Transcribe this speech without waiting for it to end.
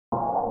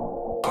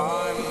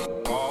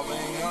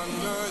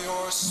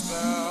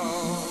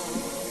spell.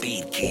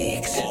 Beat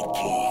kicks. I'm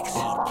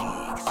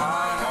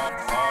falling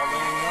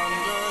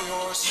under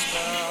your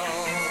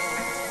spell.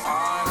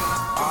 I'm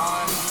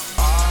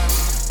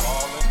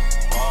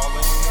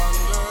falling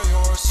under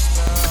your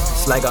spell.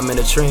 It's like I'm in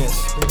a trance.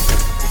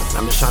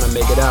 I'm just trying to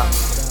make it out.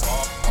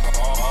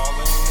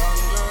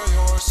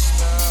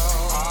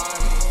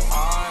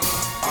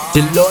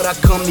 Dear Lord, I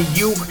come to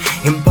you,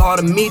 and part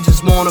of me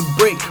just wanna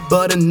break,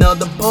 but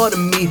another part of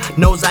me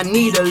knows I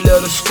need a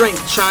little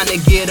strength, trying to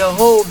get a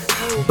hold,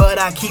 but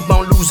I keep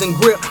on losing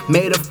grip.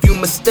 Made a few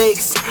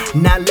mistakes,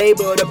 not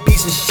labeled a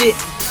piece of shit,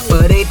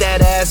 but ain't that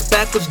ass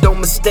backwards?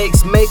 Don't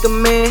mistakes make a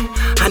man?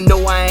 I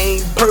know I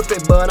ain't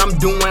perfect, but I'm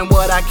doing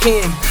what I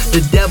can.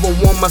 The devil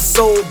want my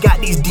soul, got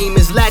these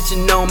demons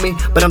latching on me,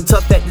 but I'm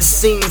tough at the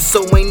seams,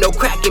 so ain't no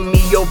cracking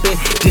me open.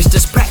 This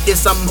just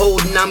practice I'm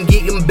holding, I'm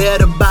getting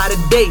better by the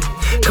day,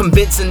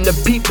 convincing the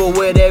people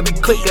with every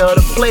click of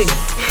the play.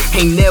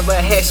 Ain't never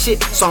had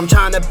shit, so I'm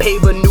trying to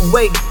pave a new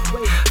way,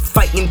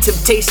 fighting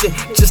temptation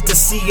just to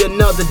see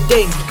another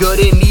day. Good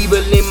and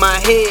evil in my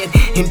head,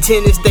 in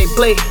tennis they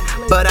play,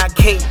 but I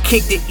can't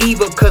kick the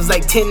evil, cause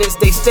like tennis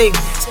they stay.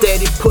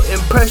 Steady putting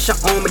pressure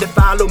on me to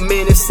follow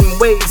menacing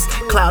ways,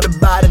 clouded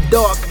by the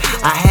dark,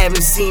 I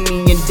haven't seen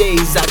me in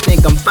days. I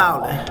think I'm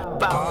falling. I'm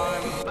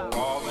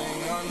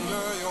falling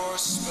under your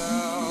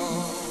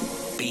spell.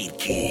 Beat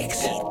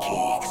kicks. I'm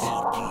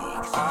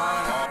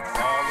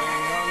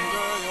falling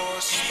under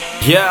your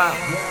spell. Yeah.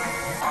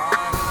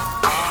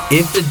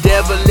 If the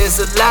devil is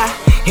a lie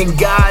and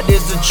God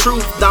is the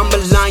truth, I'm a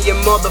lying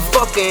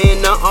motherfucker in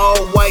an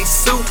all-white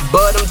suit,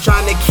 but I'm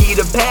trying to keep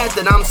the path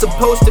that I'm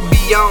supposed to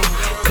be on,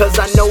 cause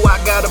I know I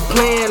got a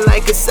plan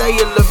like a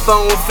cellular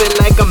phone. Feel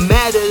like I'm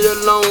at it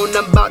alone,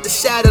 I'm about to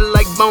shatter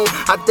like bone.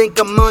 I think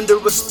I'm under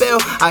a spell,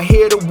 I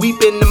hear the weep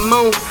and the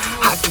moan.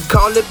 I can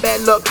call it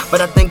bad luck,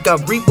 but I think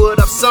I reap what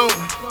I've sown.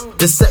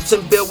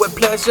 Deception filled with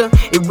pleasure,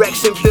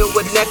 erection filled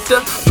with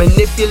nectar,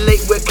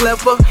 manipulate with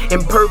clever,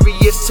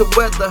 impervious to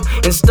weather,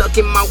 and stuck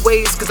in my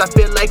ways cause I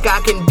feel like I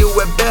can do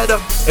it better.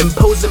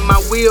 Imposing my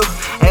will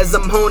as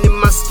I'm honing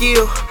my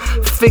skill,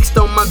 fixed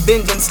on my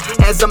vengeance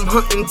as I'm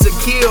hunting to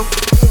kill,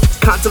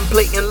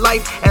 contemplating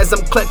life as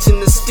I'm clutching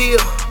the steel.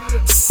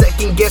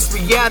 Second guess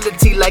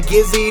reality like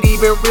is it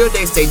even real?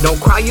 They say don't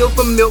cry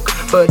over milk,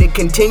 but it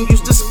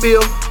continues to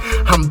spill.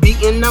 I'm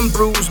beaten, I'm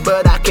bruised,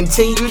 but I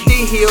continue to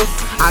heal.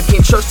 I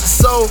can't trust the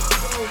soul,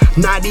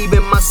 not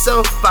even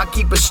myself. I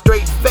keep a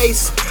straight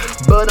face,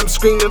 but I'm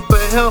screaming for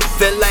help.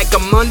 Feel like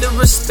I'm under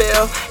a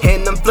spell,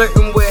 and I'm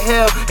flirting with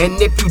hell.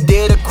 And if you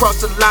dare to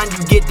cross the line,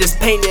 you get this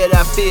pain that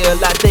I feel.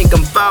 I think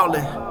I'm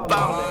falling.